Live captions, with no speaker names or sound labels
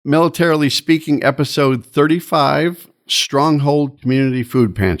Militarily Speaking, episode 35, Stronghold Community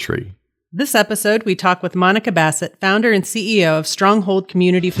Food Pantry. This episode, we talk with Monica Bassett, founder and CEO of Stronghold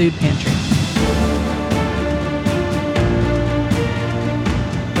Community Food Pantry.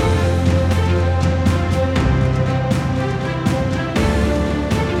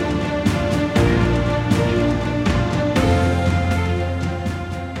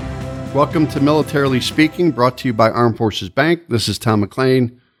 Welcome to Militarily Speaking, brought to you by Armed Forces Bank. This is Tom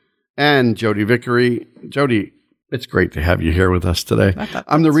McLean and Jody Vickery. Jody, it's great to have you here with us today.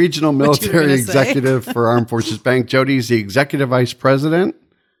 I'm the Regional Military Executive for Armed Forces Bank. Jody's the Executive Vice President,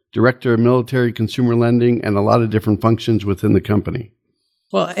 Director of Military Consumer Lending, and a lot of different functions within the company.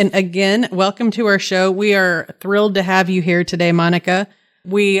 Well, and again, welcome to our show. We are thrilled to have you here today, Monica.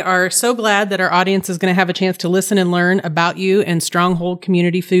 We are so glad that our audience is going to have a chance to listen and learn about you and Stronghold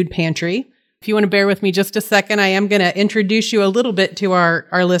Community Food Pantry. If you want to bear with me just a second, I am going to introduce you a little bit to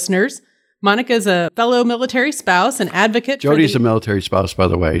our listeners. Monica is a fellow military spouse and advocate. Jody's a military spouse, by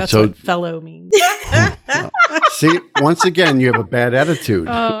the way. That's what fellow means. See, once again, you have a bad attitude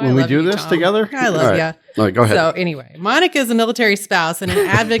when we do this together. I love you. All right, go ahead. So anyway, Monica is a military spouse and an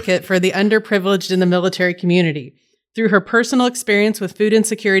advocate for the underprivileged in the military community. Through her personal experience with food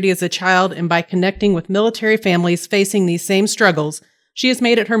insecurity as a child and by connecting with military families facing these same struggles, she has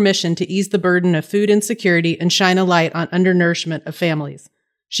made it her mission to ease the burden of food insecurity and shine a light on undernourishment of families.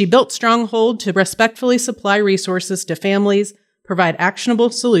 She built Stronghold to respectfully supply resources to families, provide actionable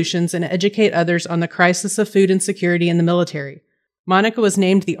solutions, and educate others on the crisis of food insecurity in the military. Monica was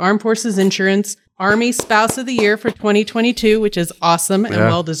named the Armed Forces Insurance Army Spouse of the Year for 2022, which is awesome and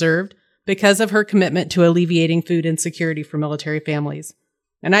well-deserved, because of her commitment to alleviating food insecurity for military families.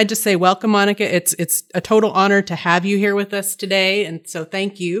 And I just say, welcome, Monica. It's a total honor to have you here with us today. And so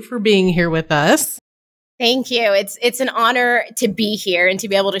thank you for being here with us. Thank you. It's an honor to be here and to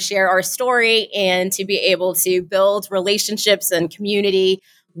be able to share our story and to be able to build relationships and community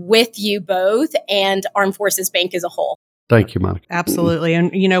with you both and Armed Forces Bank as a whole. Thank you, Monica. Absolutely.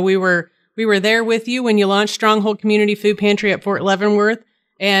 And, you know, we were there with you when you launched Stronghold Community Food Pantry at Fort Leavenworth.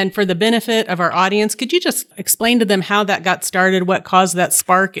 And for the benefit of our audience, could you just explain to them how that got started, what caused that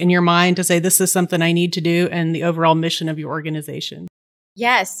spark in your mind to say, this is something I need to do, and the overall mission of your organization?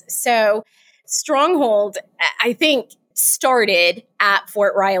 Yes. So Stronghold, I think, started at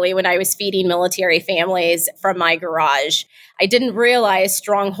Fort Riley when I was feeding military families from my garage. I didn't realize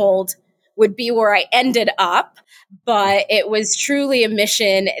Stronghold would be where I ended up, but it was truly a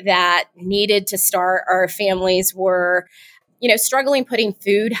mission that needed to start. Our families were struggling putting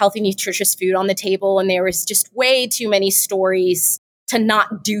food, healthy, nutritious food on the table. And there was just way too many stories to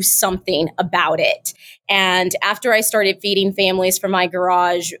not do something about it. And after I started feeding families from my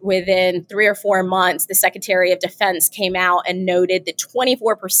garage, within 3 or 4 months, the Secretary of Defense came out and noted that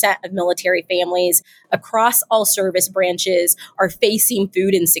 24% of military families across all service branches are facing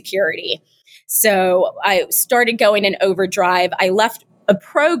food insecurity. So I started going in overdrive. I left a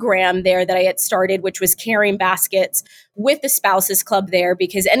program there that I had started, which was carrying baskets with the Spouses Club there,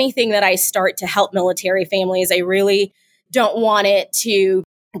 because anything that I start to help military families, I really don't want it to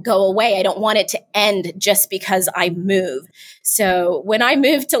go away. I don't want it to end just because I move. So when I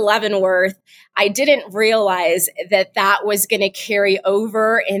moved to Leavenworth, I didn't realize that that was going to carry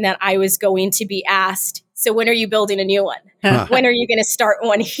over and that I was going to be asked, so when are you building a new one? When are you going to start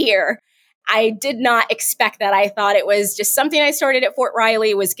one here? I did not expect that. I thought it was just something I started at Fort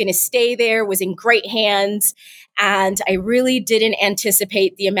Riley, was going to stay there, was in great hands. And I really didn't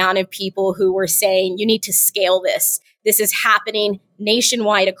anticipate the amount of people who were saying, you need to scale this. This is happening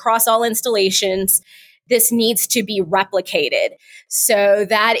nationwide across all installations. This needs to be replicated. So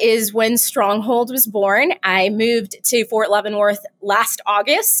that is when Stronghold was born. I moved to Fort Leavenworth last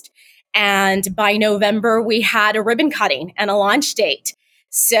August. And by November, we had a ribbon cutting and a launch date.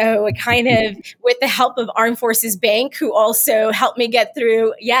 So kind of with the help of Armed Forces Bank, who also helped me get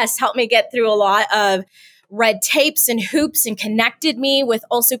through a lot of red tapes and hoops and connected me with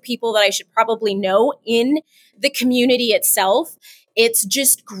also people that I should probably know in the community itself. It's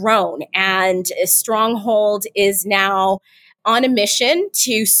just grown, and Stronghold is now on a mission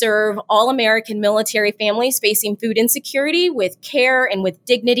to serve all American military families facing food insecurity with care and with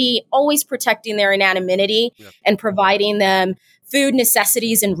dignity, always protecting their anonymity and providing them food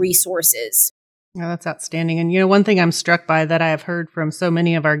necessities and resources. Oh, that's outstanding. And, one thing I'm struck by that I have heard from so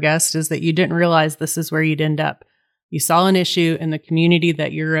many of our guests is that you didn't realize this is where you'd end up. You saw an issue in the community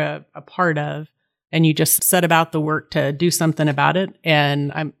that you're a part of, and you just set about the work to do something about it.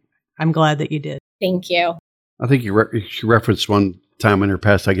 And I'm glad that you did. Thank you. I think you referenced one time in your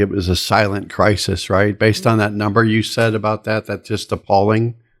past, like it was a silent crisis, right? Based on that number you said about that, that's just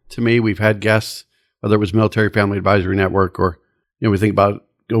appalling. to me. We've had guests, whether it was Military Family Advisory Network or, we think about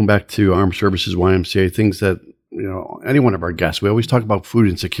going back to Armed Services, YMCA, things that, any one of our guests, we always talk about food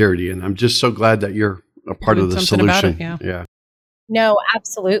insecurity. And I'm just so glad that you're a part of the solution. Yeah. No,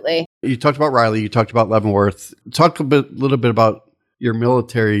 absolutely. You talked about Riley. You talked about Leavenworth. Talk a little bit about your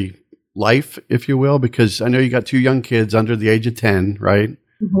military life, if you will, because I know you got 2 young kids under the age of 10, right?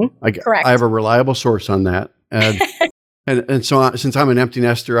 Mm-hmm. Correct. I have a reliable source on that. And and so since I'm an empty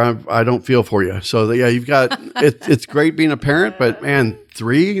nester, I don't feel for you. So yeah, you've got, it's great being a parent, but man,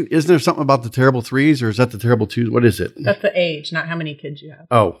 3, isn't there something about the terrible 3s or is that the terrible 2s? What is it? That's the age, not how many kids you have.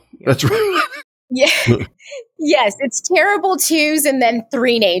 Oh, that's right. Yeah. Yes, it's terrible 2s and then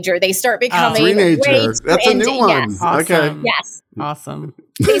 3-nager. They start becoming three-nager. That's a new one. Yes. Awesome. Okay. Yes. Awesome.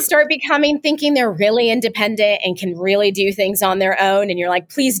 They start becoming thinking they're really independent and can really do things on their own. And you're like,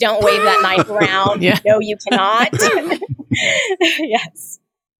 please don't wave that knife around. Yeah. No, you cannot. Yes.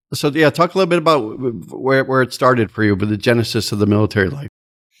 So yeah, talk a little bit about where it started for you, but the genesis of the military life.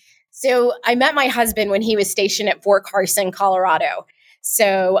 So I met my husband when he was stationed at Fort Carson, Colorado.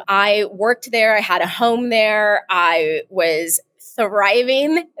 So I worked there. I had a home there. I was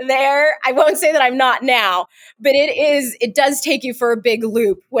thriving there. I won't say that I'm not now, but it does take you for a big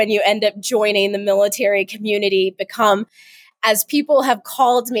loop when you end up joining the military community, become, as people have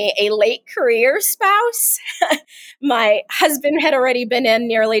called me, a late career spouse. My husband had already been in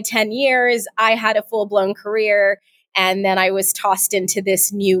nearly 10 years. I had a full-blown career, and then I was tossed into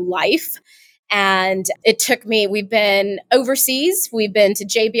this new life. And it took me, we've been overseas. We've been to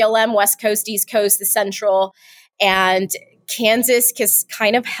JBLM, West Coast, East Coast, the Central, and Kansas has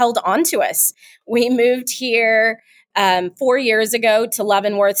kind of held on to us. We moved here 4 years ago to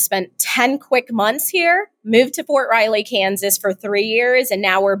Leavenworth, spent 10 quick months here, moved to Fort Riley, Kansas for 3 years, and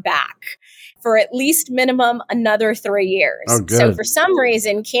now we're back for at least minimum another 3 years. Oh, good. So for some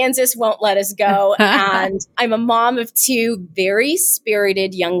reason, Kansas won't let us go. And I'm a mom of 2 very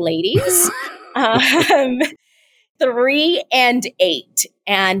spirited young ladies. 3 and 8,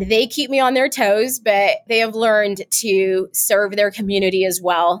 and they keep me on their toes, but they have learned to serve their community as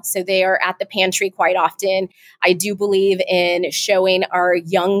well. So they are at the Pantry quite often. I do believe in showing our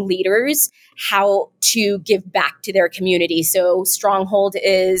young leaders how to give back to their community. So Stronghold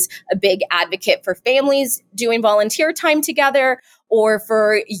is a big advocate for families doing volunteer time together, or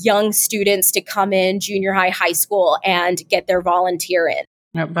for young students to come in junior high, high school, and get their volunteer in.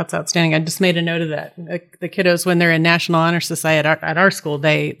 Yep, that's outstanding. I just made a note of that. The kiddos, when they're in National Honor Society at our school,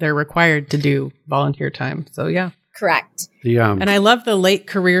 they're required to do volunteer time. So yeah. Correct. And I love the late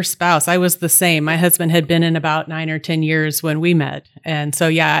career spouse. I was the same. My husband had been in about 9 or 10 years when we met. And so,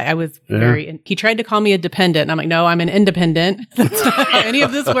 yeah, I was he tried to call me a dependent. And I'm like, no, I'm an independent. That's not how any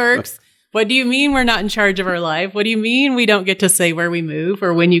of this works. What do you mean we're not in charge of our life? What do you mean we don't get to say where we move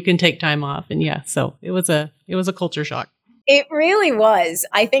or when you can take time off? And yeah, so it was a culture shock. It really was.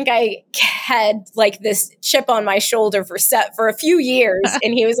 I think I had like this chip on my shoulder for a few years,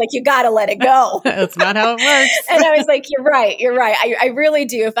 and he was like, "You got to let it go." That's not how it works. And I was like, "You're right. You're right. I really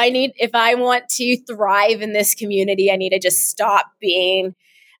do. If I want to thrive in this community, I need to just stop being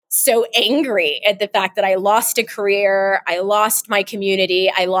so angry at the fact that I lost a career, I lost my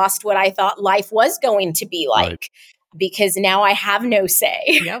community, I lost what I thought life was going to be like." Right. Because now I have no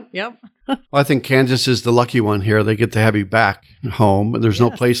say. Yep. Well, I think Kansas is the lucky one here. They get to have you back home. There's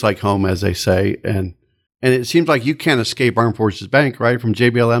no place like home, as they say. And it seems like you can't escape Armed Forces Bank, right? From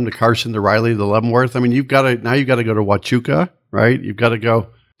JBLM to Carson to Riley to Leavenworth. I mean, you've got to go to Huachuca, right? You've got to go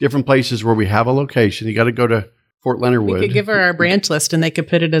different places where we have a location. You got to go to Fort Leonard Wood. We could give her our branch list and they could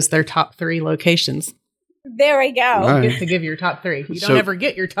put it as their top 3 locations. There we go. Right. You get to give your top 3. You don't ever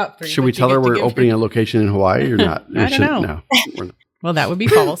get your top 3. Should we tell her we're opening a location in Hawaii or not? I don't know. No, we're not. Well, that would be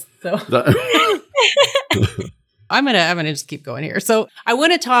false. So I'm gonna just keep going here. So I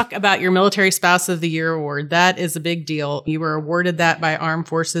want to talk about your Military Spouse of the Year award. That is a big deal. You were awarded that by Armed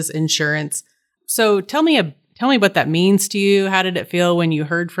Forces Insurance. So tell me what that means to you. How did it feel when you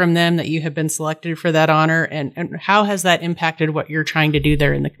heard from them that you have been selected for that honor, and how has that impacted what you're trying to do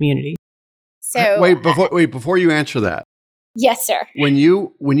there in the community? So before you answer that. Yes, sir. When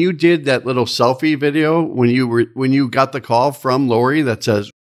you did that little selfie video, when you got the call from Lori that says,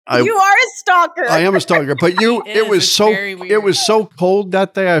 "You are a stalker." I am a stalker, but it was so cold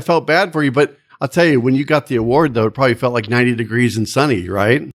that day. I felt bad for you, but I'll tell you, when you got the award, though, it probably felt like 90 degrees and sunny,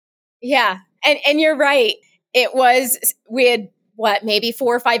 right? Yeah, and you're right. We had maybe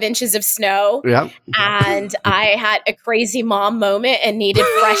 4 or 5 inches of snow. Yeah. And I had a crazy mom moment and needed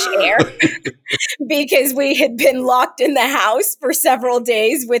fresh air because we had been locked in the house for several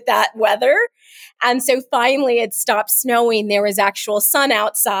days with that weather. And so finally it stopped snowing. There was actual sun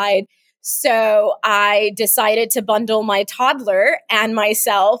outside. So I decided to bundle my toddler and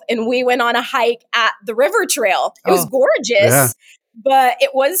myself, and we went on a hike at the river trail. It was gorgeous, but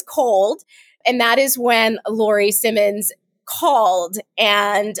it was cold. And that is when Lori Simmons called.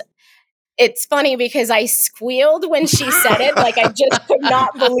 And it's funny because I squealed when she said it. Like, I just could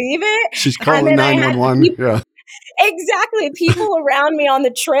not believe it. She's calling 911. Yeah. Exactly. People around me on the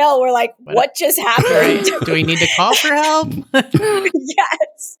trail were like, what just happened? Do we need to call for help?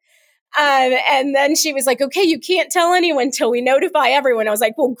 Yes. And then she was like, okay, you can't tell anyone until we notify everyone. I was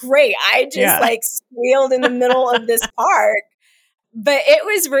like, well, great. I just like squealed in the middle of this park. But it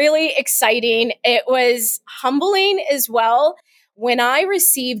was really exciting. It was humbling as well. When I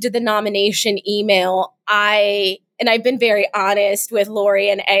received the nomination email, and I've been very honest with Lori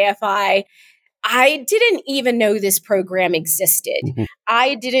and AFI, I didn't even know this program existed. Mm-hmm.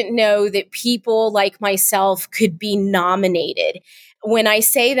 I didn't know that people like myself could be nominated. When I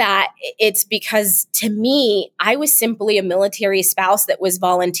say that, it's because to me, I was simply a military spouse that was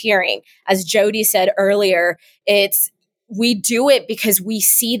volunteering. As Jody said earlier, we do it because we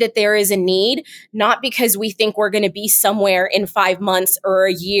see that there is a need, not because we think we're going to be somewhere in 5 months or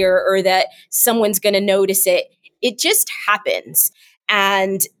a year or that someone's going to notice it. It just happens.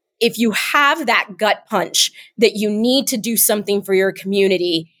 And if you have that gut punch that you need to do something for your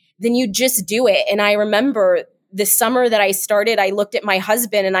community, then you just do it. And I remember the summer that I started, I looked at my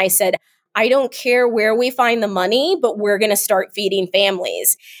husband and I said, I don't care where we find the money, but we're going to start feeding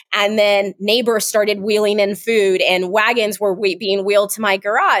families. And then neighbors started wheeling in food and wagons were being wheeled to my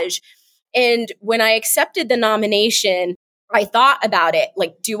garage. And when I accepted the nomination, I thought about it.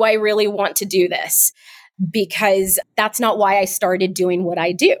 Like, do I really want to do this? Because that's not why I started doing what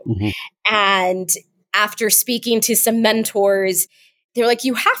I do. Mm-hmm. And after speaking to some mentors, they're like,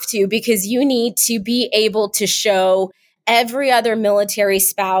 you have to, because you need to be able to show every other military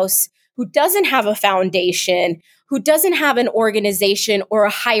spouse who doesn't have a foundation, who doesn't have an organization or a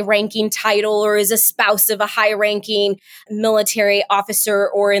high-ranking title or is a spouse of a high-ranking military officer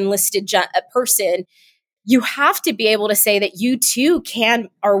or enlisted person. You have to be able to say that you too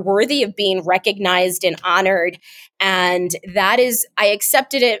are worthy of being recognized and honored. And that is, I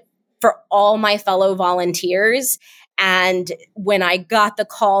accepted it for all my fellow volunteers. And when I got the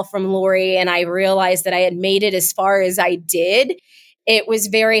call from Lori and I realized that I had made it as far as I did, it was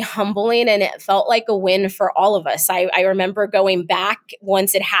very humbling and it felt like a win for all of us. I remember going back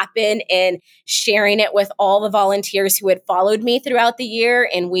once it happened and sharing it with all the volunteers who had followed me throughout the year.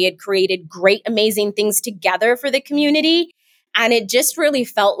 And we had created great, amazing things together for the community. And it just really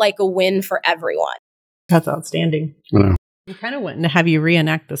felt like a win for everyone. That's outstanding. I know. I kind of wanted to have you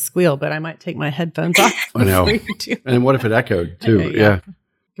reenact the squeal, but I might take my headphones off. I know. And what if it echoed too? Okay, yeah.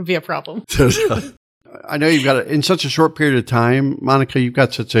 Could be a problem. I know you've got in such a short period of time, Monica, you've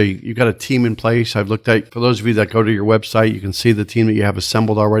got a team in place. I've looked at, for those of you that go to your website, you can see the team that you have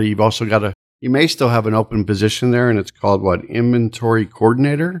assembled already. You've also got you may still have an open position there, and it's called what? Inventory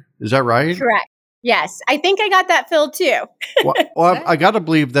coordinator. Is that right? Correct. Yes. I think I got that filled too. well, I got to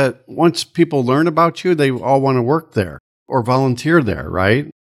believe that once people learn about you, they all want to work there or volunteer there, right?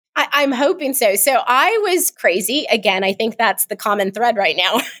 I'm hoping so. So I was crazy. Again, I think that's the common thread right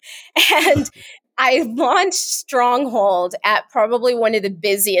now. And I launched Stronghold at probably one of the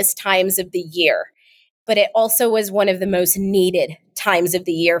busiest times of the year, but it also was one of the most needed times of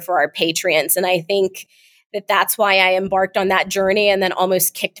the year for our patrons. And I think that that's why I embarked on that journey and then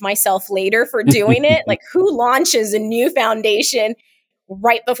almost kicked myself later for doing it. Like, who launches a new foundation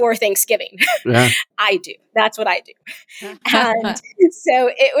right before Thanksgiving? Yeah. I do. That's what I do. And so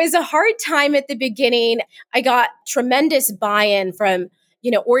it was a hard time at the beginning. I got tremendous buy-in from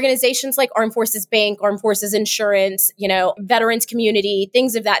organizations like Armed Forces Bank, Armed Forces Insurance, veterans community,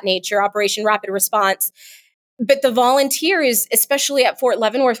 things of that nature, Operation Rapid Response. But the volunteers, especially at Fort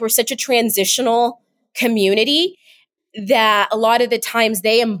Leavenworth, were such a transitional community that a lot of the times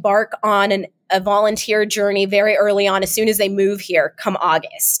they embark on a volunteer journey very early on, as soon as they move here, come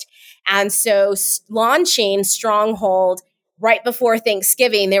August. And so launching Stronghold right before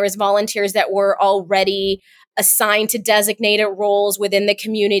Thanksgiving, there was volunteers that were already assigned to designated roles within the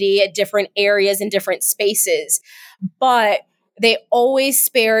community at different areas and different spaces. But they always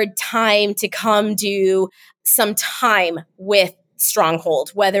spared time to come do some time with Stronghold,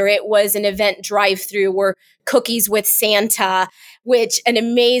 whether it was an event drive-through or cookies with Santa, which an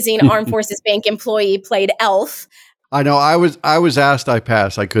amazing Armed Forces Bank employee played Elf. I know. I was asked. I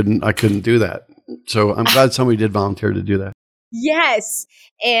passed. I couldn't do that. So I'm glad somebody did volunteer to do that. Yes.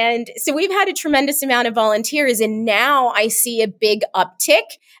 And so we've had a tremendous amount of volunteers, and now I see a big uptick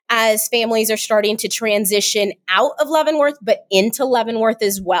as families are starting to transition out of Leavenworth, but into Leavenworth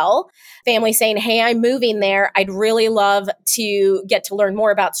as well. Families saying, hey, I'm moving there. I'd really love to get to learn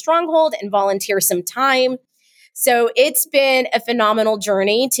more about Stronghold and volunteer some time. So it's been a phenomenal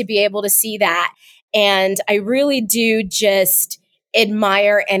journey to be able to see that. And I really do just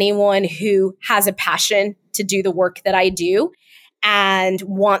admire anyone who has a passion to do the work that I do and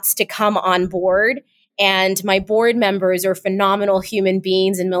wants to come on board. And my board members are phenomenal human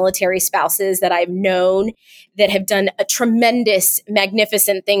beings and military spouses that I've known that have done a tremendous,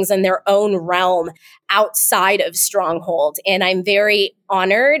 magnificent things in their own realm outside of Stronghold. And I'm very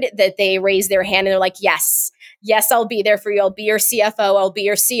honored that they raise their hand and they're like, yes, I'll be there for you. I'll be your CFO. I'll be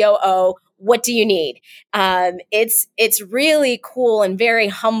your COO. What do you need? It's really cool and very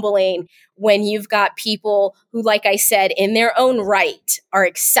humbling when you've got people who, like I said, in their own right are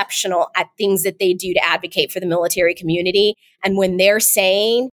exceptional at things that they do to advocate for the military community. And when they're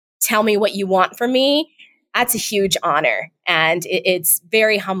saying, tell me what you want from me, that's a huge honor. And it's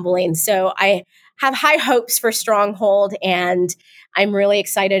very humbling. So I have high hopes for Stronghold, and I'm really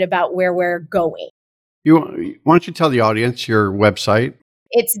excited about where we're going. Why don't you tell the audience your website?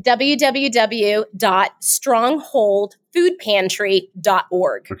 It's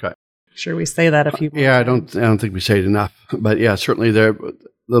www.strongholdfoodpantry.org. Okay. Sure, we say that a few Yeah, I don't think we say it enough. But yeah, certainly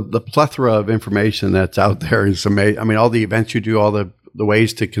the plethora of information that's out there is amazing. I mean, all the events you do, all the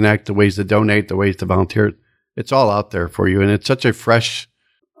ways to connect, the ways to donate, the ways to volunteer, it's all out there for you. And it's such a fresh,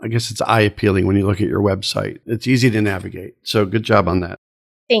 I guess it's eye appealing when you look at your website. It's easy to navigate. So good job on that.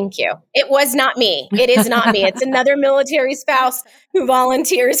 Thank you. It was not me. It is not me. It's another military spouse who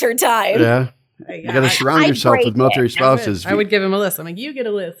volunteers her time. Yeah. You got to surround yourself with military spouses. I would give him a list. I'm like, you get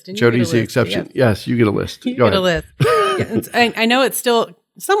a list. And Jody's the exception. Yes, you get a list. You get a list. I know it's still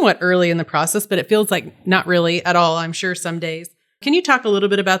somewhat early in the process, but it feels like not really at all, I'm sure, some days. Can you talk a little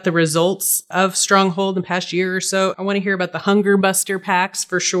bit about the results of Stronghold in the past year or so? I want to hear about the Hunger Buster packs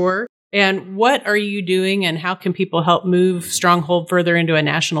for sure. And what are you doing and how can people help move Stronghold further into a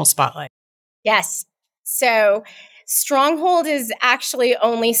national spotlight? Yes. So Stronghold is actually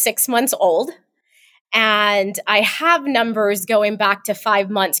only 6 months old. And I have numbers going back to 5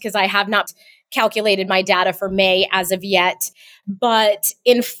 months because I have not calculated my data for May as of yet. But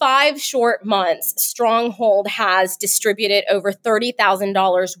in 5 short months, Stronghold has distributed over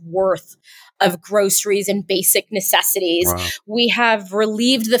 $30,000 worth of groceries and basic necessities. Wow. We have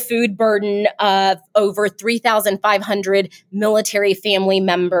relieved the food burden of over 3,500 military family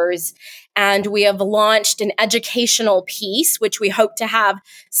members. And we have launched an educational piece, which we hope to have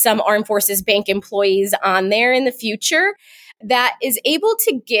some Armed Forces Bank employees on there in the future, that is able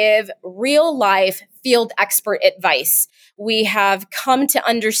to give real life field expert advice. We have come to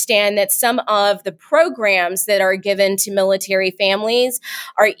understand that some of the programs that are given to military families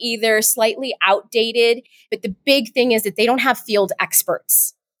are either slightly outdated, but the big thing is that they don't have field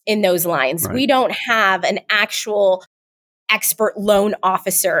experts in those lines. Right. We don't have an actual expert loan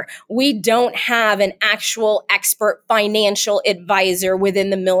officer. We don't have an actual expert financial advisor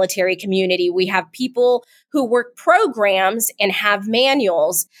within the military community. We have people who work programs and have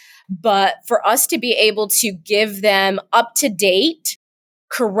manuals. But for us to be able to give them up-to-date,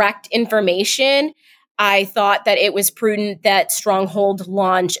 correct information, I thought that it was prudent that Stronghold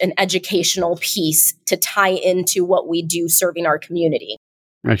launch an educational piece to tie into what we do serving our community.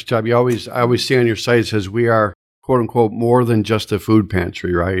 Nice job. I always see on your site, it says we are, quote unquote, more than just a food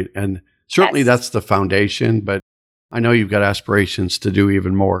pantry, right? And certainly that's the foundation, but I know you've got aspirations to do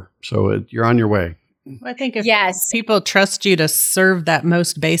even more. So you're on your way. I think if people trust you to serve that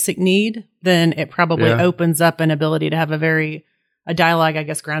most basic need, then it probably opens up an ability to have a dialogue, I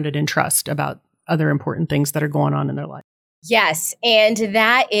guess, grounded in trust about other important things that are going on in their life. Yes. And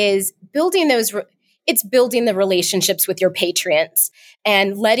that is building it's building the relationships with your patrons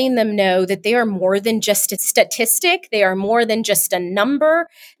and letting them know that they are more than just a statistic. They are more than just a number.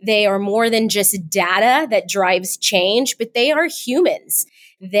 They are more than just data that drives change, but they are humans.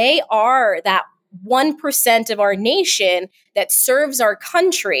 They are that 1% of our nation that serves our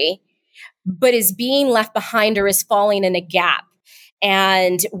country, but is being left behind or is falling in a gap.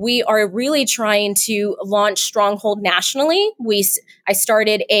 And we are really trying to launch Stronghold nationally. I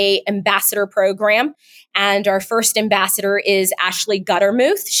started a ambassador program, and our first ambassador is Ashley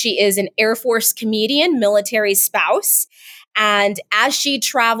Guttermuth. She is an Air Force comedian, military spouse. And as she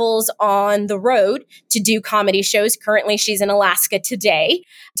travels on the road to do comedy shows, currently she's in Alaska today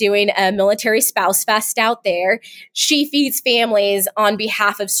doing a military spouse fest out there. She feeds families on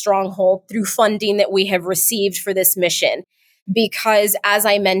behalf of Stronghold through funding that we have received for this mission. Because as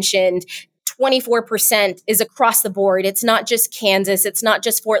I mentioned, 24% is across the board. It's not just Kansas. It's not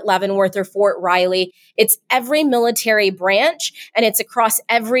just Fort Leavenworth or Fort Riley. It's every military branch, and it's across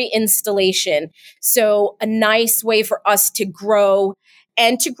every installation. So a nice way for us to grow,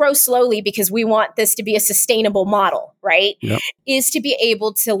 and to grow slowly, because we want this to be a sustainable model, right? Yep. Is to be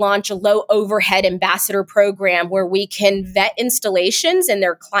able to launch a low overhead ambassador program where we can vet installations and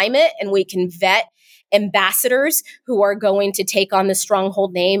their climate, and we can vet ambassadors who are going to take on the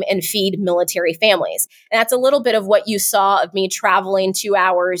Stronghold name and feed military families. And that's a little bit of what you saw of me traveling 2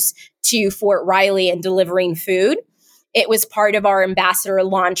 hours to Fort Riley and delivering food. It was part of our ambassador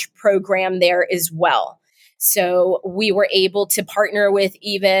launch program there as well. So we were able to partner with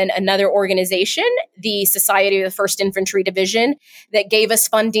even another organization, the Society of the 1st Infantry Division, that gave us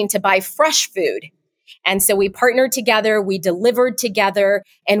funding to buy fresh food. And so we partnered together, we delivered together,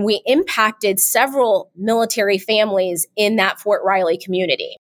 and we impacted several military families in that Fort Riley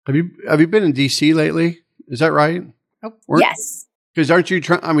community. Have you been in DC lately? Is that right? Oh, yes. Because aren't you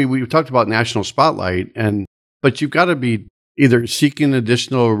trying? I mean, we've talked about national spotlight, but you've got to be either seeking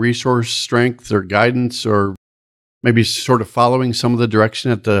additional resource strength or guidance, or maybe sort of following some of the direction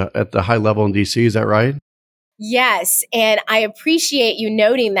at the high level in DC. Is that right? Yes. And I appreciate you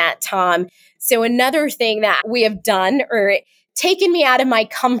noting that, Tom. So another thing that we have done, or taken me out of my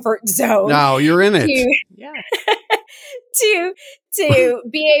comfort zone. Now you're in it. To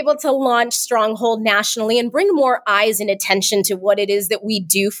be able to launch Stronghold nationally and bring more eyes and attention to what it is that we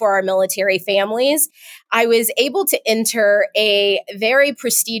do for our military families, I was able to enter a very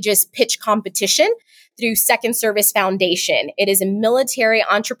prestigious pitch competition through Second Service Foundation. It is a military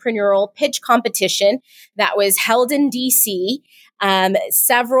entrepreneurial pitch competition that was held in DC.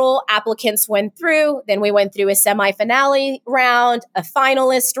 Several applicants went through. Then we went through a semifinale round, a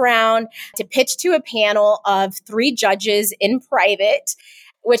finalist round, to pitch to a panel of 3 judges in private,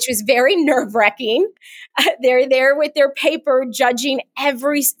 which was very nerve-wracking. They're there with their paper judging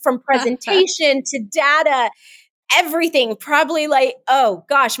from presentation to data, everything. Probably like, oh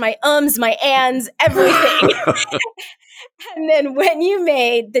gosh, my ums, my ands, everything. And then when you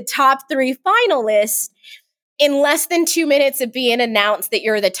made the top 3 finalists, in less than 2 minutes of being announced that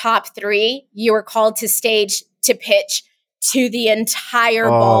you're the top 3, you were called to stage to pitch to the entire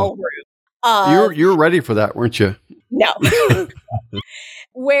ballroom. You were ready for that, weren't you? No.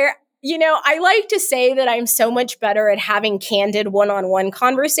 Where, I like to say that I'm so much better at having candid one-on-one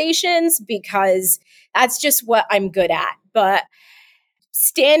conversations, because that's just what I'm good at. But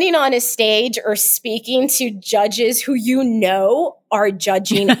standing on a stage or speaking to judges who are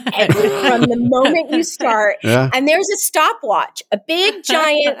judging from the moment you start. Yeah. And there's a stopwatch, a big,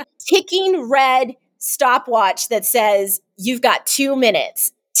 giant, ticking red stopwatch that says you've got 2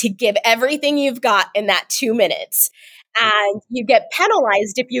 minutes to give everything you've got in that 2 minutes. And you get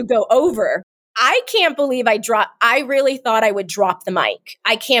penalized if you go over. I can't believe I really thought I would drop the mic.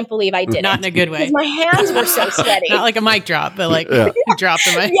 I can't believe I didn't. Not in a good way. Because my hands were so sweaty. Not like a mic drop, but like you drop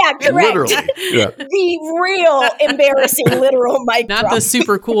the mic. Yeah, correct. Literally. Yeah. The real embarrassing literal mic drop. Not the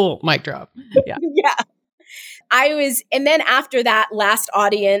super cool mic drop. Yeah. Yeah. And then after that last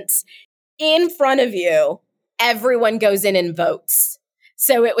audience, in front of you, everyone goes in and votes.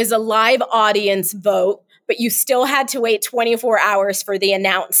 So it was a live audience vote, but you still had to wait 24 hours for the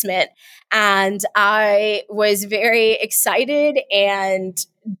announcement. And I was very excited and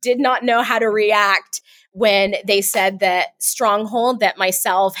did not know how to react when they said that Stronghold, that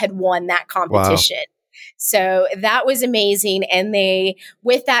myself, had won that competition. Wow. So that was amazing. And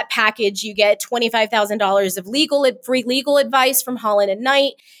with that package, you get $25,000 of free legal advice from Holland &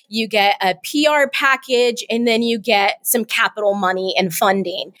 Knight. You get a PR package, and then you get some capital money and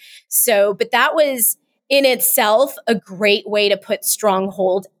funding. But that was in itself a great way to put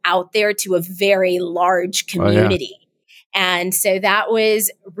Stronghold out there to a very large community. Oh, yeah. And so that was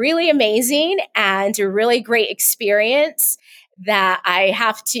really amazing and a really great experience that I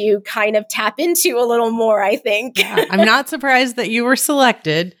have to kind of tap into a little more, I think. Yeah, I'm not surprised that you were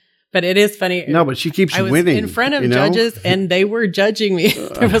selected, but it is funny. No, but she keeps winning. I was in front of judges and they were judging me.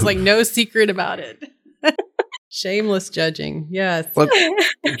 There was like no secret about it. Shameless judging. Yes. By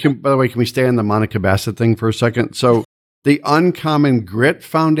the way, can we stay on the Monica Bassett thing for a second? So the Uncommon Grit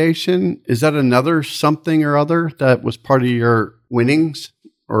Foundation, is that another something or other that was part of your winnings?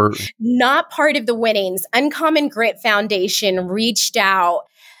 Or not part of the winnings? Uncommon Grit Foundation reached out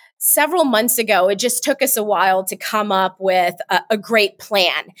several months ago, it just took us a while to come up with a great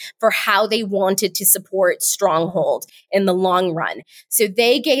plan for how they wanted to support Stronghold in the long run. So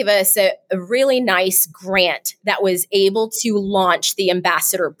they gave us a really nice grant that was able to launch the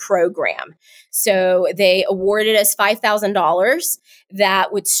ambassador program. So they awarded us $5,000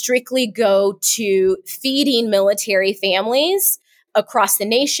 that would strictly go to feeding military families across the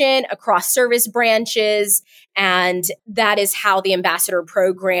nation, across service branches. And that is how the ambassador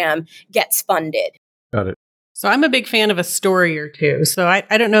program gets funded. Got it. So I'm a big fan of a story or two. So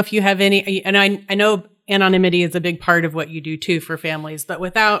I don't know if you have any, and I know anonymity is a big part of what you do too for families, but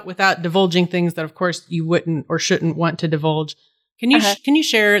without divulging things that of course you wouldn't or shouldn't want to divulge. Can you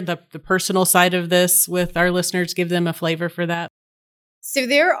share the personal side of this with our listeners, give them a flavor for that? So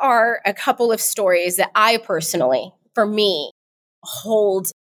there are a couple of stories that I personally, for me,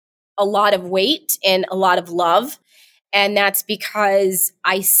 hold a lot of weight and a lot of love. And that's because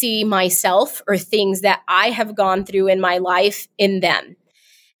I see myself or things that I have gone through in my life in them.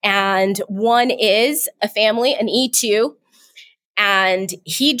 And one is a family, an E2, and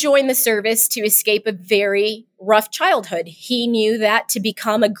he joined the service to escape a very rough childhood. He knew that to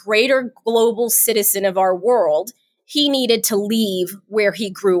become a greater global citizen of our world, he needed to leave where he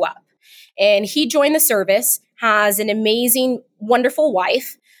grew up. And he joined the service, has an amazing, wonderful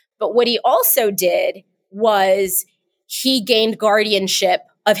wife. But what he also did was he gained guardianship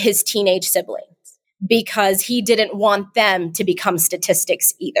of his teenage siblings because he didn't want them to become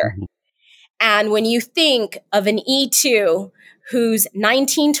statistics either. Mm-hmm. And when you think of an E2 who's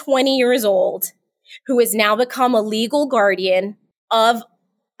 19, 20 years old, who has now become a legal guardian of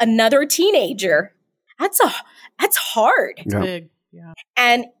another teenager, that's hard. It's big. Yeah.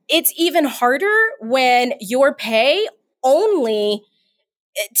 And it's even harder when your pay only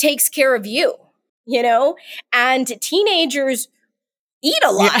takes care of you, and teenagers eat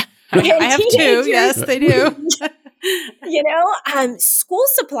a lot. Yeah. I have two. Yes, they do. School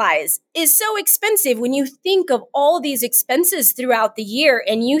supplies is so expensive when you think of all these expenses throughout the year,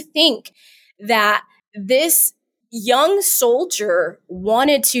 and you think that this young soldier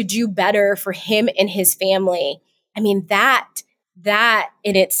wanted to do better for him and his family. I mean, that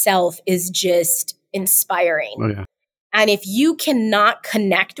in itself is just inspiring. Oh, yeah. And if you cannot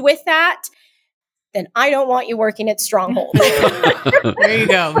connect with that, then I don't want you working at Stronghold. There you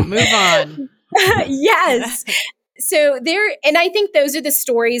go. Move on. Yes. So and I think those are the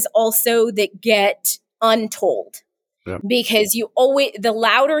stories also that get untold. Yep. Because the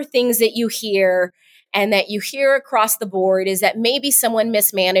louder things that you hear and that you hear across the board is that maybe someone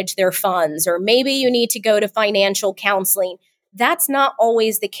mismanaged their funds, or maybe you need to go to financial counseling. That's not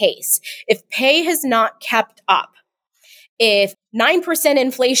always the case. If pay has not kept up, if 9%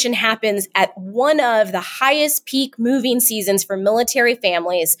 inflation happens at one of the highest peak moving seasons for military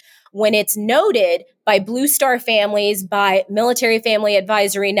families, when it's noted by Blue Star Families, by Military Family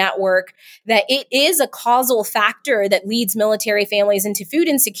Advisory Network, that it is a causal factor that leads military families into food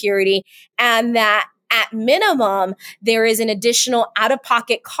insecurity, and that at minimum, there is an additional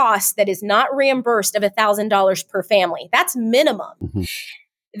out-of-pocket cost that is not reimbursed of $1,000 per family. That's minimum. Mm-hmm.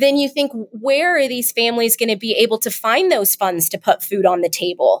 Then you think, where are these families going to be able to find those funds to put food on the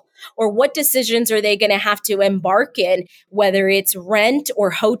table? Or what decisions are they going to have to embark in, whether it's rent or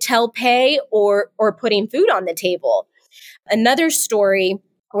hotel pay or putting food on the table? Another story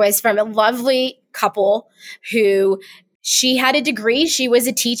was from a lovely couple who she had a degree. She was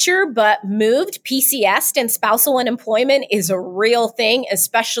a teacher, but moved, PCS'd, and spousal unemployment is a real thing,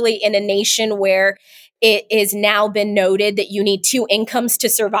 especially in a nation where it is now been noted that you need 2 incomes to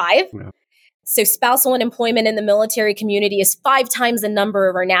survive. Yeah. So spousal unemployment in the military community is 5 times the number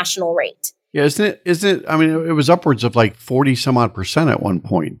of our national rate. Yeah, isn't it? I mean, it was upwards of like 40 some odd percent at one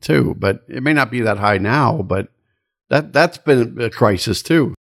point too, but it may not be that high now, but that's been a crisis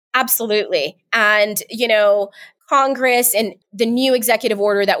too. Absolutely. And, Congress and the new executive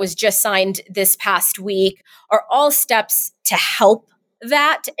order that was just signed this past week are all steps to help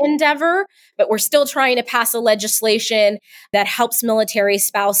that endeavor, but we're still trying to pass a legislation that helps military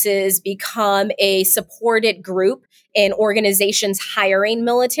spouses become a supported group in organizations hiring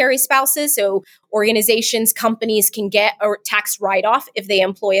military spouses. So organizations, companies can get a tax write-off if they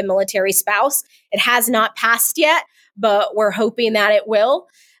employ a military spouse. It has not passed yet, but we're hoping that it will.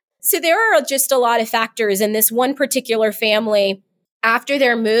 So there are just a lot of factors in this one particular family. After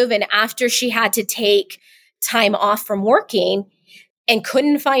their move and after she had to take time off from working and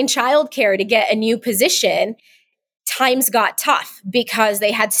couldn't find childcare to get a new position, times got tough because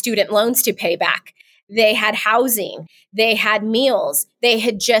they had student loans to pay back. They had housing, they had meals, they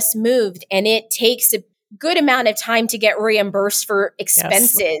had just moved, and it takes good amount of time to get reimbursed for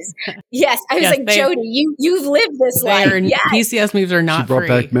expenses. Yes. I was like, Jody, you've lived this life. PCS moves are not free. She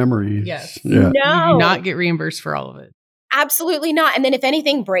brought back memories. Yes. Yeah. No. You do not get reimbursed for all of it. Absolutely not. And then if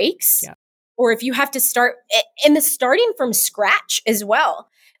anything breaks, or if you have to start, and the starting from scratch as well.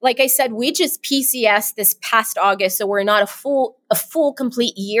 Like I said, we just PCS this past August, so we're not a full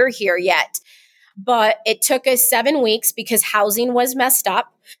complete year here yet. But it took us 7 weeks because housing was messed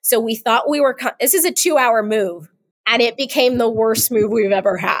up. So we thought this is a 2-hour move, and it became the worst move we've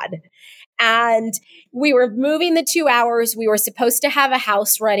ever had. And we were moving the 2 hours. We were supposed to have a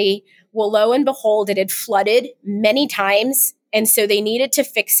house ready. Well, lo and behold, it had flooded many times. And so they needed to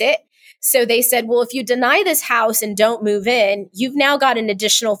fix it. So they said, well, if you deny this house and don't move in, you've now got an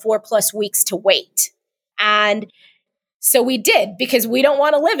additional 4+ weeks to wait. And so we did, because we don't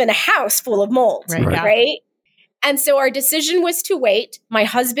want to live in a house full of mold, right? And so our decision was to wait. My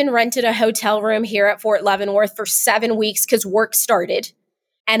husband rented a hotel room here at Fort Leavenworth for 7 weeks because work started.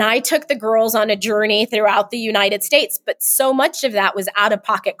 And I took the girls on a journey throughout the United States. But so much of that was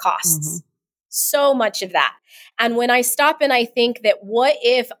out-of-pocket costs. Mm-hmm. So much of that. And when I stop and I think that what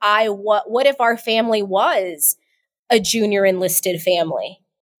if our family was a junior enlisted family?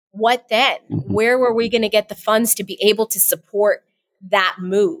 What then? Mm-hmm. Where were we going to get the funds to be able to support that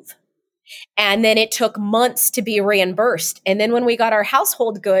move? And then it took months to be reimbursed. And then when we got our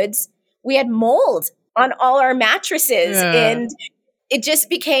household goods, we had mold on all our mattresses. And it just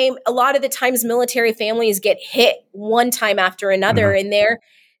became, a lot of the times military families get hit one time after another. And they're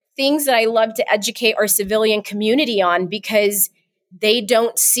things that I love to educate our civilian community on, because they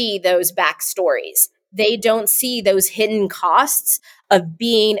don't see those backstories. They don't see those hidden costs of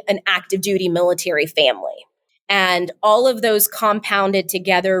being an active duty military family. And all of those compounded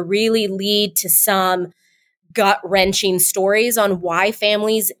together really lead to some gut-wrenching stories on why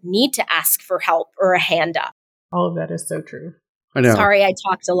families need to ask for help or a hand up. All of that is so true. I know. Sorry, I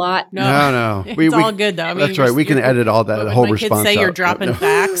talked a lot. No. It's all good, though. I mean, that's right. We can edit all that whole response. When my kids say out. You're dropping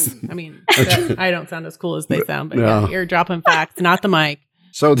facts, I mean, I don't sound as cool as they sound, but you're dropping facts, not the mic.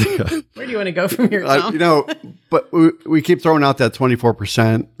 So where do you want to go from here, Tom? But we keep throwing out that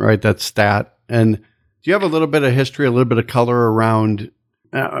 24%, right? That stat. And do you have a little bit of history, a little bit of color around,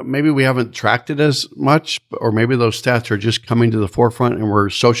 maybe we haven't tracked it as much, or maybe those stats are just coming to the forefront and we're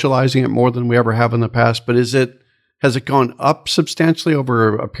socializing it more than we ever have in the past. But has it gone up substantially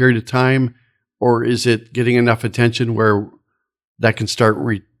over a period of time, or is it getting enough attention where that can start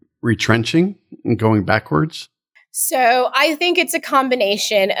retrenching and going backwards? So I think it's a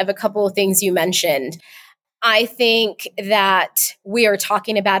combination of a couple of things you mentioned. I think that we are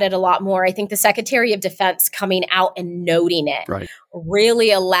talking about it a lot more. I think the Secretary of Defense coming out and noting it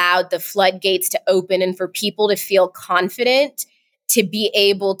really allowed the floodgates to open and for people to feel confident to be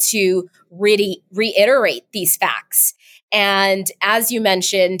able to really reiterate these facts. And as you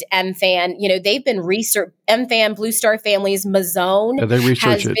mentioned, MFAN, they've been MFAN, Blue Star Families, Mazone. They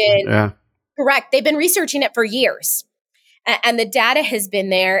research it. Correct. They've been researching it for years. And the data has been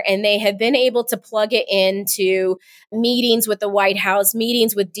there, and they have been able to plug it into meetings with the White House,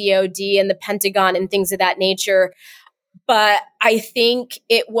 meetings with DOD and the Pentagon and things of that nature. But I think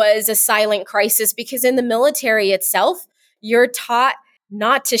it was a silent crisis because in the military itself, you're taught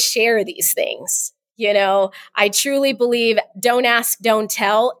not to share these things. I truly believe don't ask, don't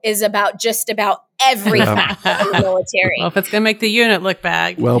tell is about just about every fact in the military. Well, if it's going to make the unit look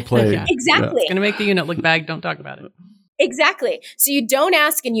bad. Well played. Exactly. It's going to make the unit look bad. Don't talk about it. Exactly. So you don't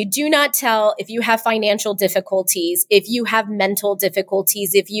ask and you do not tell if you have financial difficulties, if you have mental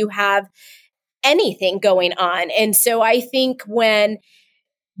difficulties, if you have anything going on. And so I think when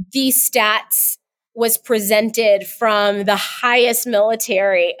these stats was presented from the highest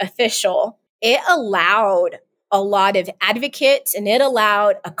military official, it allowed a lot of advocates and it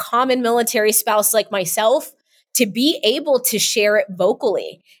allowed a common military spouse like myself to be able to share it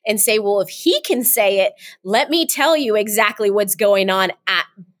vocally and say, well, if he can say it, let me tell you exactly what's going on at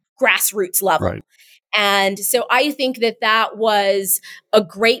grassroots level. Right. And so I think that was a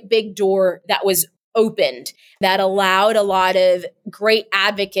great big door that was opened that allowed a lot of great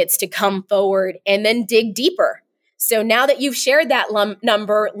advocates to come forward and then dig deeper. So now that you've shared that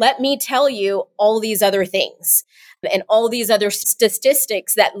number, let me tell you all these other things and all these other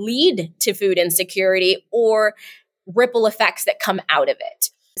statistics that lead to food insecurity or ripple effects that come out of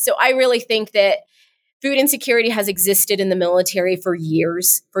it. So I really think that food insecurity has existed in the military for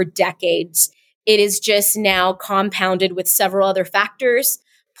years, for decades. It is just now compounded with several other factors,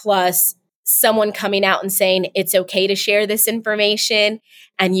 plus someone coming out and saying it's okay to share this information.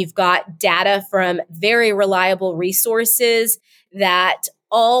 And you've got data from very reliable resources that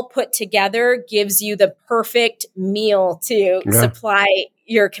all put together gives you the perfect meal to supply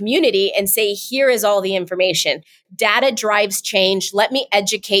your community and say, here is all the information. Data drives change. Let me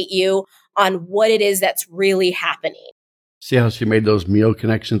educate you on what it is that's really happening. See how she made those meal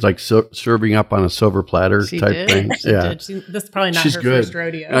connections, like serving up on a silver platter type thing? She did. This is probably not her first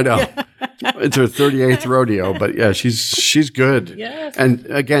rodeo. I know. It's her 38th rodeo, but yeah, she's good. Yes. And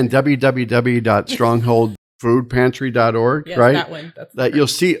again, www.strongholdfoodpantry.org, yes, right? That one. That you'll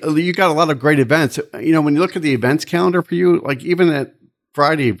see, you got a lot of great events. When you look at the events calendar for you, like even at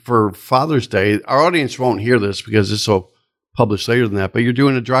Friday for Father's Day, our audience won't hear this because this will publish later than that, but you're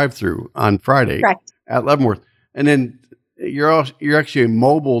doing a drive-through on Friday at Leavenworth. And then you're actually a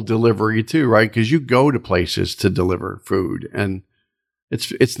mobile delivery too, right? Because you go to places to deliver food, and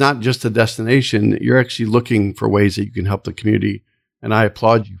it's not just a destination. You're actually looking for ways that you can help the community, and I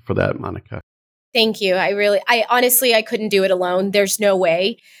applaud you for that, Monica. Thank you. I honestly couldn't do it alone. There's no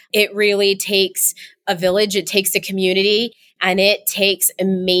way. It really takes a village. It takes a community, and it takes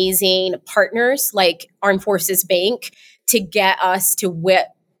amazing partners like Armed Forces Bank to get us to what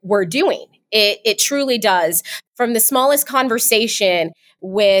we're doing. It truly does. From the smallest conversation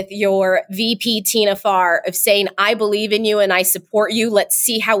with your VP, Tina Farr, of saying, I believe in you and I support you. Let's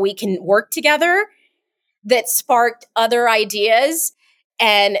see how we can work together. That sparked other ideas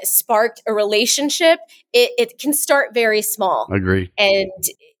and sparked a relationship. It can start very small. Agree. And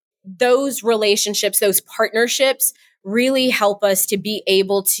those relationships, those partnerships really help us to be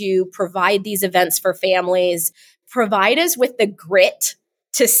able to provide these events for families, provide us with the grit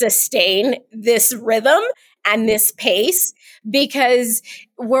to sustain this rhythm and this pace, because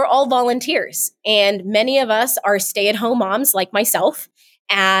we're all volunteers and many of us are stay-at-home moms like myself.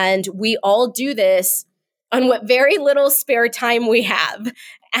 And we all do this on what very little spare time we have.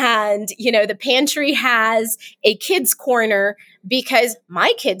 And, the pantry has a kids corner because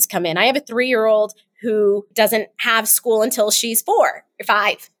my kids come in. I have a 3-year-old who doesn't have school until she's 5.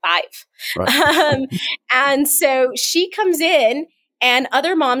 Right. And so she comes in, and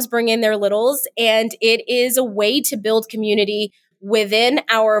other moms bring in their littles, and it is a way to build community within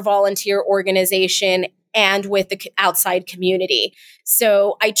our volunteer organization and with the outside community.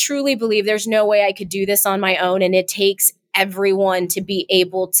 So I truly believe there's no way I could do this on my own, and it takes everyone to be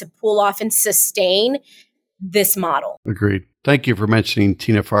able to pull off and sustain this model. Agreed. Thank you for mentioning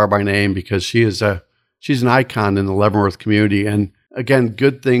Tina Farr by name, because she's an icon in the Leavenworth community. And again,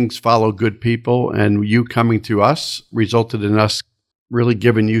 good things follow good people, and you coming to us resulted in us really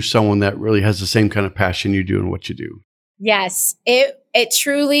giving you someone that really has the same kind of passion you do in what you do. Yes, it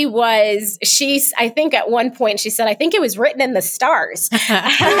truly was. I think at one point she said, I think it was written in the stars.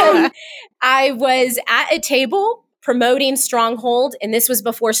 I was at a table promoting Stronghold, and this was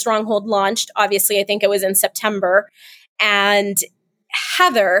before Stronghold launched. Obviously, I think it was in September. And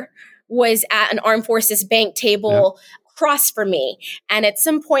Heather was at an Armed Forces Bank table across from me. And at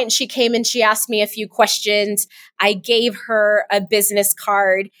some point she came and she asked me a few questions. I gave her a business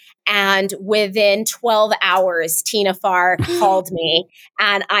card, and within 12 hours, Tina Farr called me,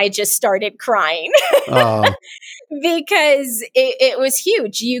 and I just started crying because it was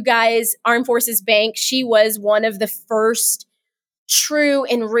huge. You guys, Armed Forces Bank, she was one of the first true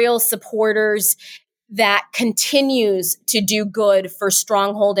and real supporters that continues to do good for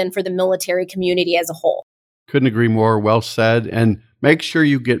Stronghold and for the military community as a whole. Couldn't agree more. Well said. And make sure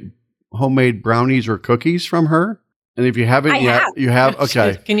you get homemade brownies or cookies from her. And if you haven't yet, you have.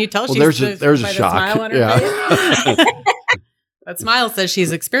 Okay. Can you tell? Well, there's a shock. Smile on her face? That smile says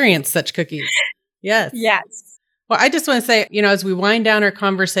she's experienced such cookies. Yes. Yes. Well, I just want to say, as we wind down our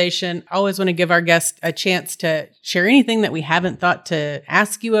conversation, I always want to give our guests a chance to share anything that we haven't thought to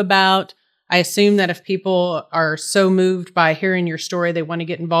ask you about. I assume that if people are so moved by hearing your story, they want to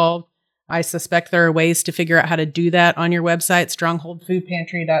get involved. I suspect there are ways to figure out how to do that on your website,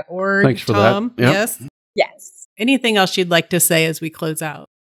 strongholdfoodpantry.org. Thanks for Tom, that. Yep. Yes? Yes. Anything else you'd like to say as we close out?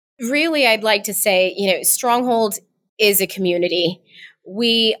 Really, I'd like to say, Stronghold is a community.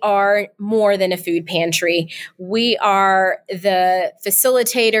 We are more than a food pantry. We are the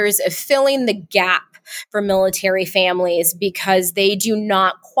facilitators of filling the gap for military families because they do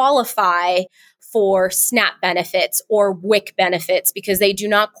not qualify for SNAP benefits or WIC benefits, because they do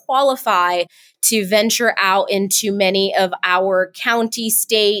not qualify to venture out into many of our county,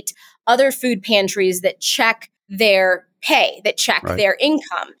 state, other food pantries that check their pay, that check their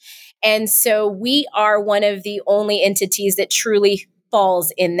income. And so we are one of the only entities that truly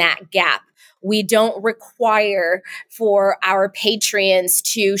falls in that gap. We don't require for our patrons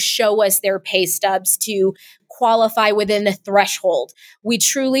to show us their pay stubs to qualify within the threshold. We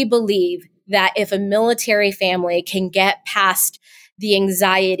truly believe that if a military family can get past the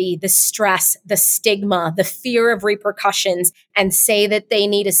anxiety, the stress, the stigma, the fear of repercussions, and say that they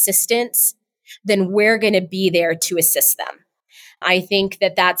need assistance, then we're going to be there to assist them. I think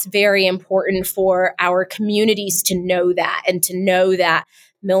that that's very important for our communities to know that, and to know that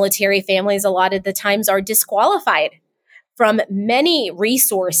military families a lot of the times are disqualified from many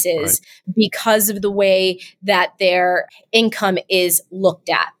resources because of the way that their income is looked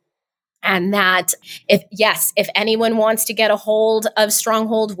at. And that if anyone wants to get a hold of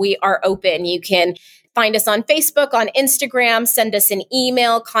Stronghold, we are open. You can find us on Facebook, on Instagram, send us an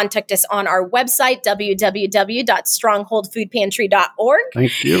email, contact us on our website, www.strongholdfoodpantry.org.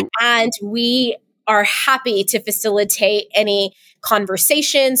 Thank you. And we are happy to facilitate any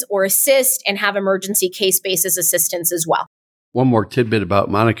conversations or assist and have emergency case basis assistance as well. One more tidbit about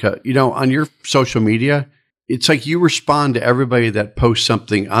Monica. On your social media, it's like you respond to everybody that posts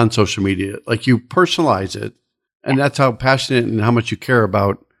something on social media. Like you personalize it. And that's how passionate and how much you care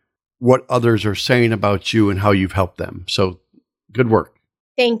about what others are saying about you and how you've helped them. So good work.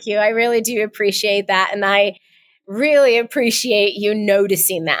 Thank you. I really do appreciate that. And I really appreciate you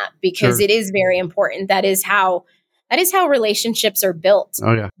noticing that, because it is very important. That is how relationships are built.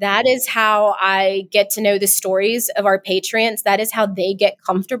 Oh, yeah. That is how I get to know the stories of our patrons. That is how they get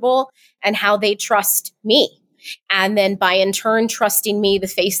comfortable and how they trust me. And then by in turn, trusting me, the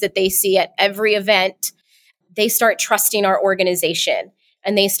face that they see at every event, they start trusting our organization.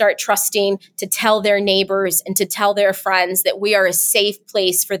 And they start trusting to tell their neighbors and to tell their friends that we are a safe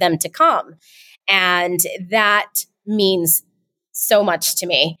place for them to come. And that means so much to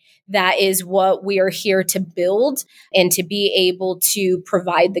me. That is what we are here to build and to be able to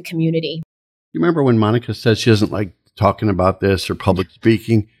provide the community. You remember when Monica says she doesn't like talking about this or public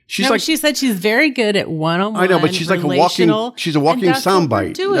speaking? She said she's very good at one-on-one. I know, but she's like a walking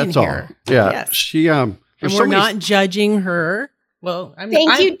soundbite. That's all. Yeah. Yes. She and we're not judging her. Well,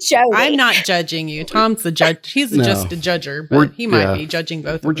 Thank you, Joey. I'm not judging you. Tom's the judge. He's just a judger, but he might be judging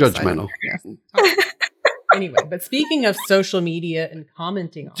both of us. We're judgmental. Anyway, but speaking of social media and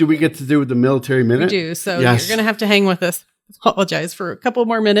commenting on do we get to do the military minute? We do. So you're going to have to hang with us. Apologize for a couple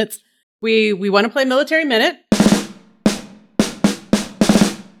more minutes. We want to play military minute.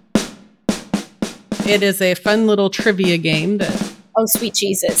 It is a fun little trivia game that oh, sweet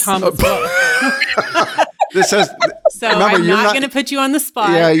Jesus. Tom This has. So remember, I'm not going to put you on the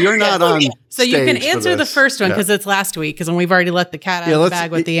spot. Yeah, you're not on. So you can answer the first one because it's last week, because we've already let the cat out of the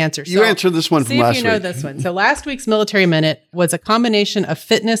bag with the answer. So you answer this one from last week. See if you know this one. So last week's military minute was a combination of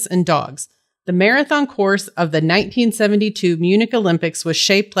fitness and dogs. The marathon course of the 1972 Munich Olympics was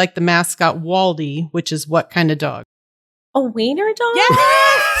shaped like the mascot Waldy, which is what kind of dog? A wiener dog?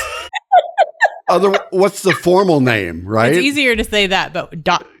 Yes! What's the formal name, right? It's easier to say that, but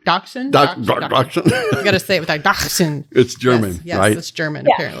Dachshund? Dachshund. You got to say it with that Dachshund. It's German, yes, right? It's German,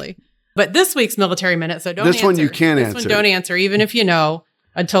 apparently. But this week's military minute, so don't answer. This one you can answer. This one don't answer, even if you know,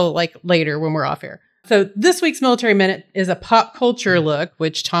 until like later when we're off air. So this week's military minute is a pop culture look,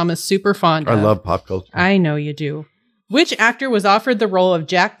 which Tom is super fond of. I love pop culture. I know you do. Which actor was offered the role of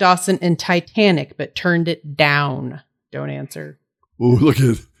Jack Dawson in Titanic, but turned it down? Don't answer. Ooh, look at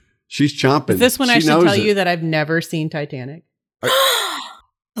it. She's chomping. Is this one I should tell you that I've never seen Titanic?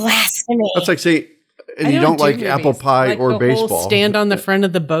 Blasphemy. That's like saying, and you don't like movies. Apple pie like or baseball. Whole stand on the front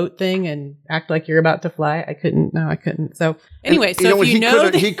of the boat thing and act like you're about to fly. I couldn't. No, I couldn't. So anyway, so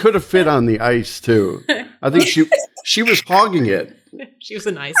he could have fit on the ice too. I think she was hogging it. She was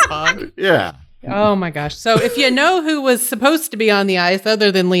an ice hog. Yeah. Oh my gosh. So if you know who was supposed to be on the ice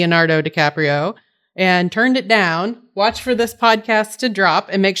other than Leonardo DiCaprio and turned it down, watch for this podcast to drop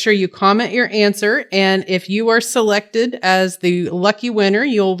and make sure you comment your answer. And if you are selected as the lucky winner,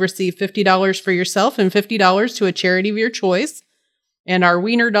 you'll receive $50 for yourself and $50 to a charity of your choice. And our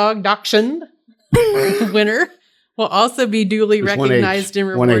wiener dog Dachshund winner will also be duly recognized and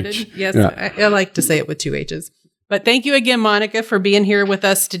rewarded. Yes, yeah. I like to say it with 2 H's. But thank you again, Monica, for being here with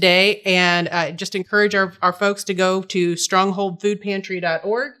us today. And just encourage our folks to go to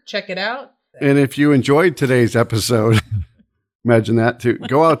strongholdfoodpantry.org. Check it out. And if you enjoyed today's episode, imagine that too.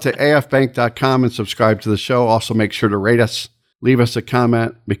 Go out to afbank.com and subscribe to the show. Also, make sure to rate us, leave us a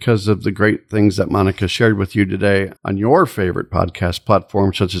comment because of the great things that Monica shared with you today on your favorite podcast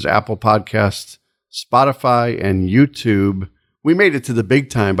platforms, such as Apple Podcasts, Spotify, and YouTube. We made it to the big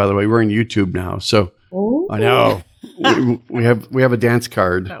time, by the way. We're in YouTube now. So ooh. I know we have a dance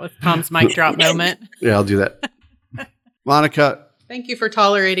card. That was Tom's mic drop moment. Yeah, I'll do that. Monica, thank you for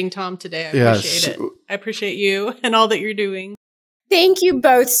tolerating Tom today. I appreciate it. I appreciate you and all that you're doing. Thank you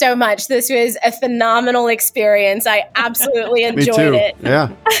both so much. This was a phenomenal experience. I absolutely enjoyed it.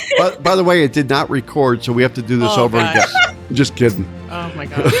 Yeah. But by the way, it did not record, so we have to do this over again. Just kidding. Oh my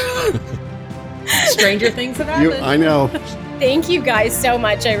gosh. Stranger things have happened. I know. Thank you guys so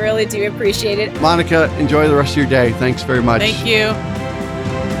much. I really do appreciate it. Monica, enjoy the rest of your day. Thanks very much. Thank you.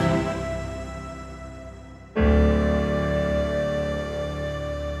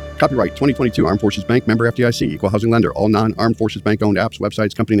 Copyright 2022 Armed Forces Bank, member FDIC, equal housing lender. All non-Armed Forces Bank owned apps,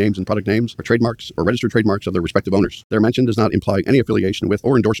 websites, company names, and product names are trademarks or registered trademarks of their respective owners. Their mention does not imply any affiliation with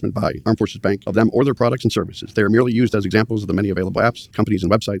or endorsement by Armed Forces Bank of them or their products and services. They are merely used as examples of the many available apps, companies,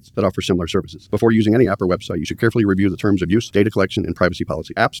 and websites that offer similar services. Before using any app or website, you should carefully review the terms of use, data collection, and privacy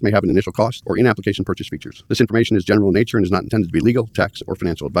policy. Apps may have an initial cost or in-application purchase features. This information is general in nature and is not intended to be legal, tax, or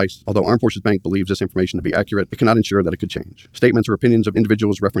financial advice. Although Armed Forces Bank believes this information to be accurate, it cannot ensure that it could change. Statements or opinions of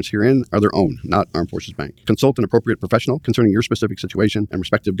individuals referenced herein are their own, not Armed Forces Bank. Consult an appropriate professional concerning your specific situation and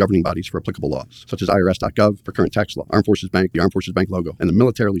respective governing bodies for applicable laws, such as IRS.gov for current tax law. Armed Forces Bank, the Armed Forces Bank logo, and the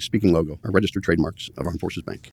Militarily Speaking logo are registered trademarks of Armed Forces Bank.